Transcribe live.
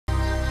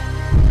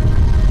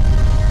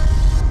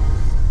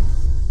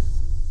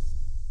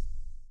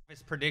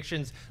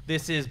predictions.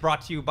 This is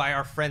brought to you by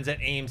our friends at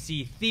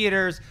AMC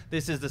Theatres.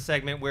 This is the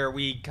segment where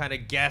we kind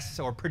of guess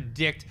or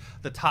predict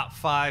the top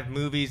 5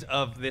 movies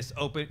of this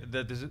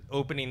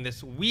opening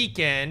this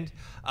weekend.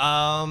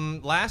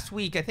 Last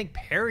week, I think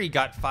Perry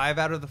got 5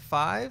 out of the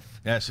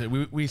 5. Yeah, so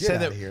we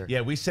said that. Yeah,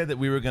 we said that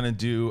we were going to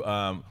do.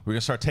 We're going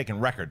to start taking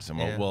records, and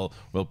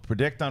we'll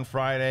predict on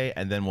Friday,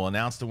 and then we'll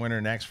announce the winner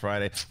next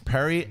Friday.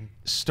 Perry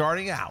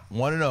starting out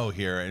 1-0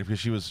 here, and because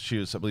she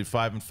was I believe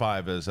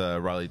 5-5 as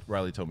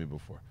Riley told me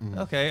before.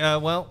 Okay,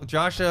 well,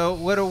 Josh,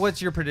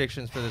 what's your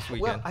predictions for this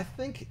weekend? Well, I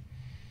think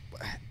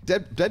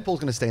Deadpool's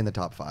going to stay in the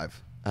top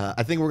 5.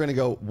 I think we're going to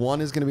go.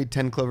 1 is going to be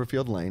 10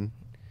 Cloverfield Lane.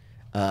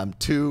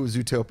 2,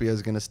 Zootopia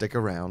is going to stick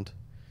around.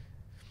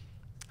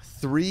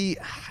 3,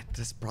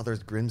 this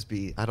Brothers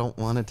Grimsby. I don't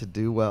want it to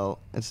do well.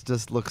 It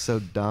just looks so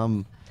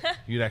dumb.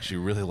 You'd actually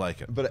really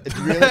like it. But it's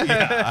really,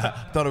 yeah,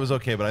 I thought it was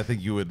okay, but I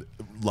think you would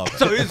love it.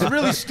 So it's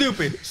really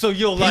stupid. So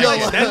you'll like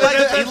it.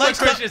 That's what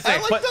Christian's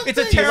saying. But it's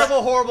a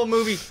terrible, horrible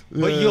movie,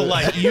 but you'll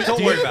like it.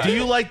 Don't worry about it. Do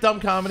you like dumb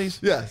comedies?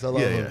 Yes, I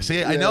love them.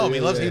 See, I know him.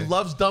 He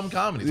loves dumb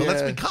comedies. The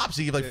Let's Be Cops,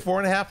 he gave like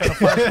 4.5 out of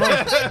 5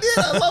 stars.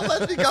 I love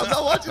Let's Be Cops.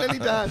 I'll watch it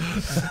anytime.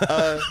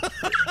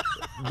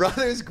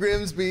 Brothers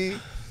Grimsby,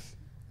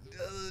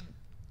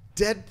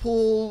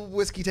 Deadpool,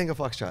 Whiskey Tango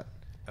Foxtrot.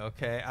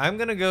 Okay, I'm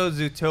gonna go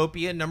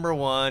Zootopia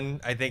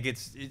 #1. I think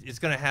it's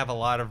gonna have a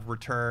lot of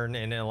return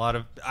and a lot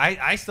of.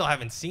 I still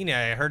haven't seen it.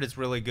 I heard it's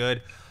really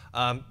good.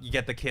 You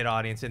get the kid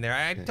audience in there.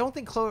 I don't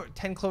think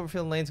 10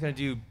 Cloverfield Lane's gonna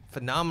do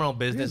phenomenal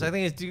business. I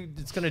think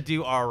it's gonna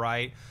do all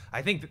right.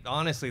 I think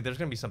honestly, there's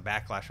gonna be some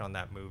backlash on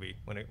that movie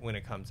when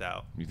it comes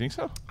out. You think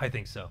so? I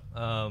think so.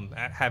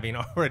 Having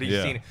already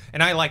seen it,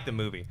 and I like the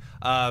movie.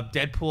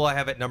 Deadpool, I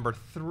have at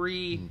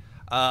 #3.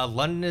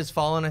 London Has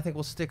Fallen, I think,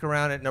 will stick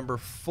around at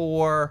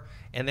 #4.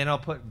 And then I'll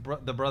put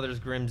the Brothers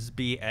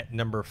Grimsby at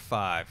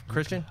 #5.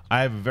 Christian?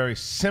 I have a very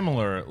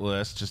similar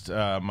list. Just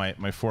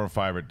my 4 and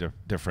 5 are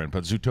different.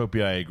 But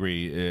Zootopia, I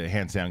agree,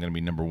 hands down going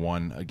to be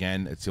 #1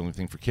 again. It's the only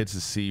thing for kids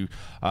to see.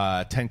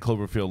 10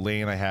 Cloverfield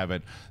Lane, I have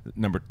at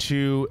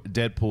 #2.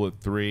 Deadpool at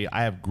 3.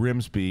 I have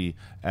Grimsby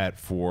at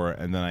 4,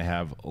 and then I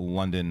have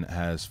London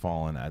Has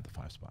Fallen at the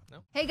 5 spot. No?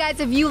 Hey guys,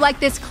 if you like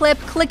this clip,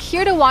 click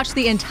here to watch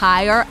the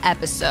entire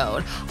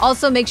episode.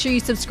 Also, make sure you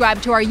subscribe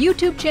to our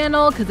YouTube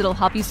channel because it'll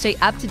help you stay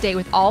up to date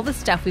with all the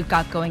stuff we've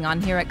got going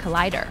on here at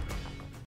Collider.